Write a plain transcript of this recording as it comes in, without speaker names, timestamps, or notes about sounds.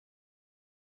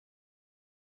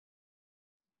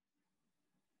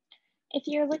If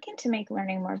you're looking to make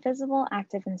learning more visible,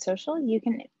 active, and social, you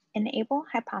can enable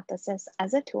Hypothesis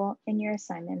as a tool in your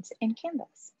assignments in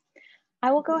Canvas.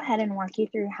 I will go ahead and walk you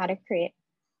through how to create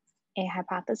a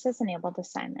Hypothesis-enabled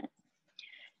assignment.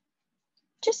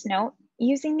 Just note,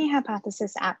 using the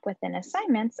Hypothesis app within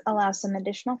assignments allows some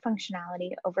additional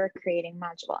functionality over creating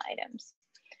module items.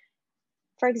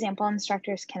 For example,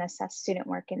 instructors can assess student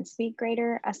work in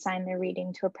SpeedGrader, assign their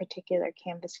reading to a particular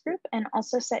Canvas group, and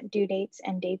also set due dates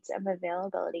and dates of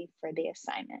availability for the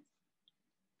assignment.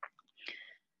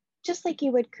 Just like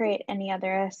you would create any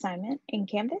other assignment in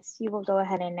Canvas, you will go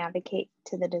ahead and navigate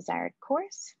to the desired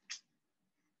course,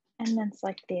 and then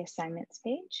select the assignments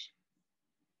page,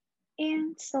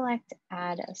 and select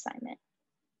Add Assignment.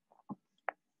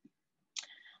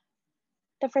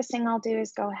 The first thing I'll do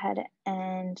is go ahead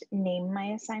and name my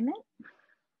assignment.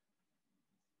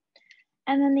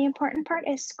 And then the important part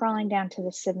is scrolling down to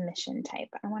the submission type.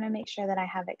 I want to make sure that I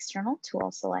have external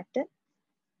tool selected.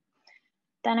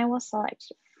 Then I will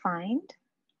select Find.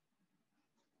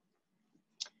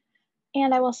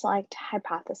 And I will select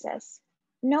Hypothesis.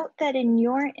 Note that in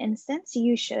your instance,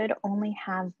 you should only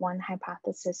have one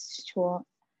Hypothesis tool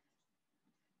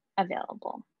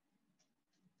available.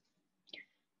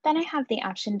 Then I have the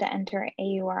option to enter a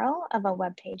URL of a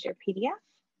web page or PDF.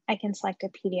 I can select a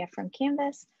PDF from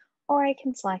Canvas, or I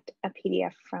can select a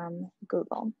PDF from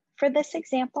Google. For this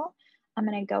example, I'm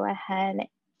going to go ahead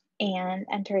and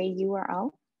enter a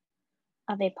URL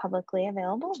of a publicly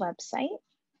available website.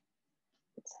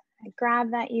 So I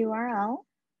grab that URL.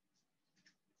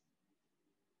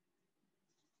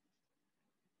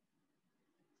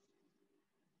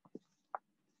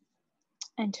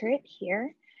 Enter it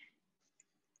here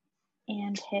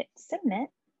and hit Submit,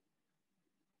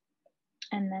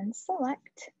 and then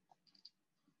select.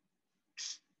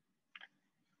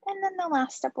 And then the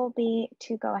last step will be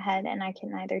to go ahead and I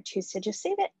can either choose to just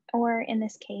save it, or in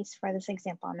this case, for this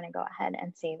example, I'm going to go ahead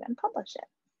and save and publish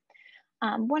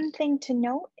it. One thing to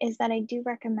note is that I do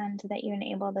recommend that you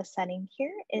enable the setting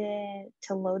here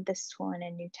to load this tool in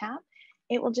a new tab.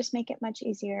 It will just make it much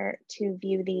easier to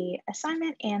view the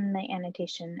assignment and the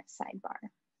annotation sidebar.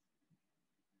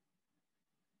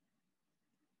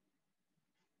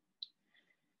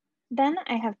 Then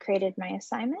I have created my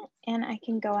assignment, and I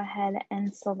can go ahead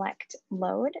and select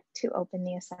Load to open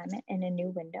the assignment in a new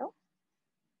window.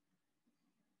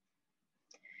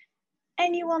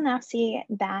 And you will now see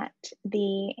that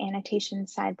the annotation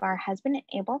sidebar has been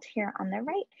enabled here on the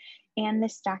right, and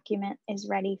this document is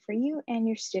ready for you and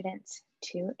your students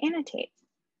to annotate.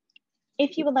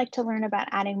 If you would like to learn about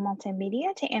adding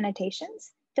multimedia to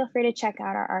annotations, feel free to check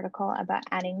out our article about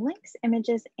adding links,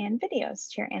 images, and videos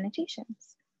to your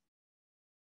annotations.